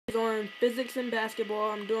physics in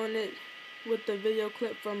basketball. I'm doing it with the video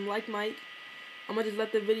clip from Like Mike. I'm going to just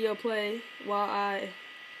let the video play while I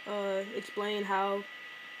explain how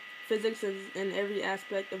physics is in every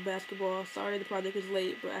aspect of basketball. Sorry the project is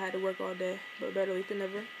late, but I had to work all day. But better late than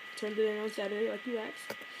never. Turned it in on Saturday like you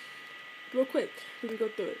asked. Real quick, we can go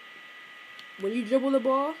through it. When you dribble the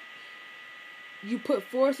ball, you put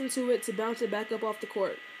force into it to bounce it back up off the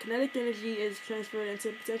court. Kinetic energy is transferred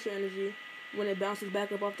into potential energy when it bounces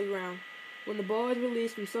back up off the ground. When the ball is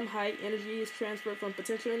released from some height, energy is transferred from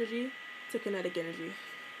potential energy to kinetic energy.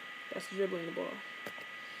 That's dribbling the ball.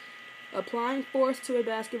 Applying force to a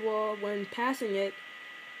basketball when passing it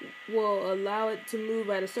will allow it to move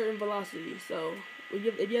at a certain velocity. So if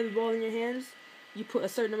you have the ball in your hands, you put a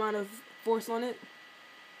certain amount of force on it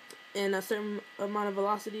and a certain amount of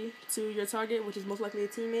velocity to your target, which is most likely a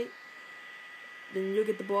teammate. Then you'll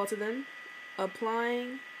get the ball to them.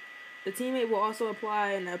 The teammate will also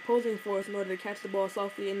apply an opposing force in order to catch the ball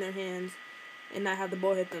softly in their hands and not have the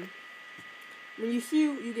ball hit them. When you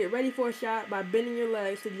shoot, you get ready for a shot by bending your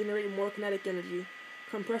legs to generate more kinetic energy,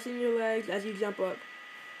 compressing your legs as you jump up.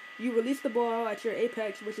 You release the ball at your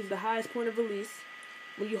apex, which is the highest point of release.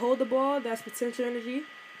 When you hold the ball, that's potential energy.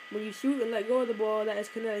 When you shoot and let go of the ball, that is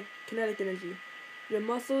kinetic energy. Your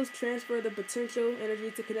muscles transfer the potential energy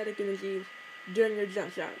to kinetic energy during your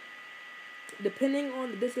jump shot. Depending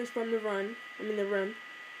on the distance from the rim,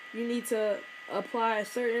 you need to apply a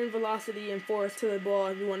certain velocity and force to the ball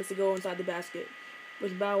if you want it to go inside the basket,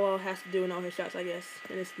 which Bow Wow has to do in all his shots, I guess,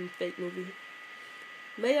 in this fake movie.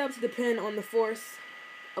 Layups depend on the force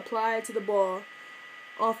applied to the ball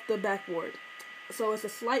off the backboard. So it's a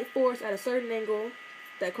slight force at a certain angle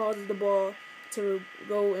that causes the ball to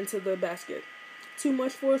go into the basket. Too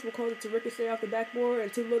much force will cause it to ricochet off the backboard,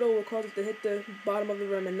 and too little will cause it to hit the bottom of the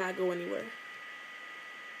rim and not go anywhere.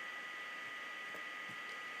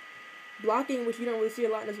 Blocking, which you don't really see a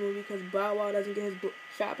lot in this movie because Bow Wow doesn't get his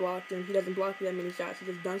shot blocked and he doesn't block that many shots. He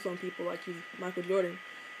just dunks on people like he's Michael Jordan.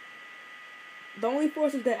 The only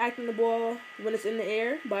forces that act on the ball when it's in the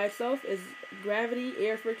air by itself is gravity,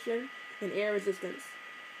 air friction, and air resistance.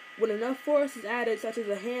 When enough force is added, such as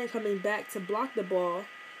a hand coming back to block the ball,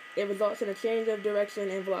 it results in a change of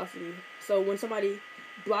direction and velocity. So when somebody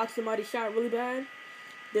blocks somebody's shot really bad,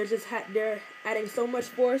 they're adding so much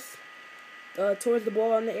force towards the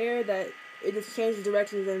ball in the air that it just changes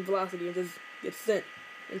directions and velocity and just gets sent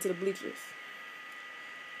into the bleachers.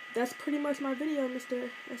 That's pretty much my video, Mr.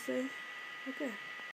 S.A. Okay.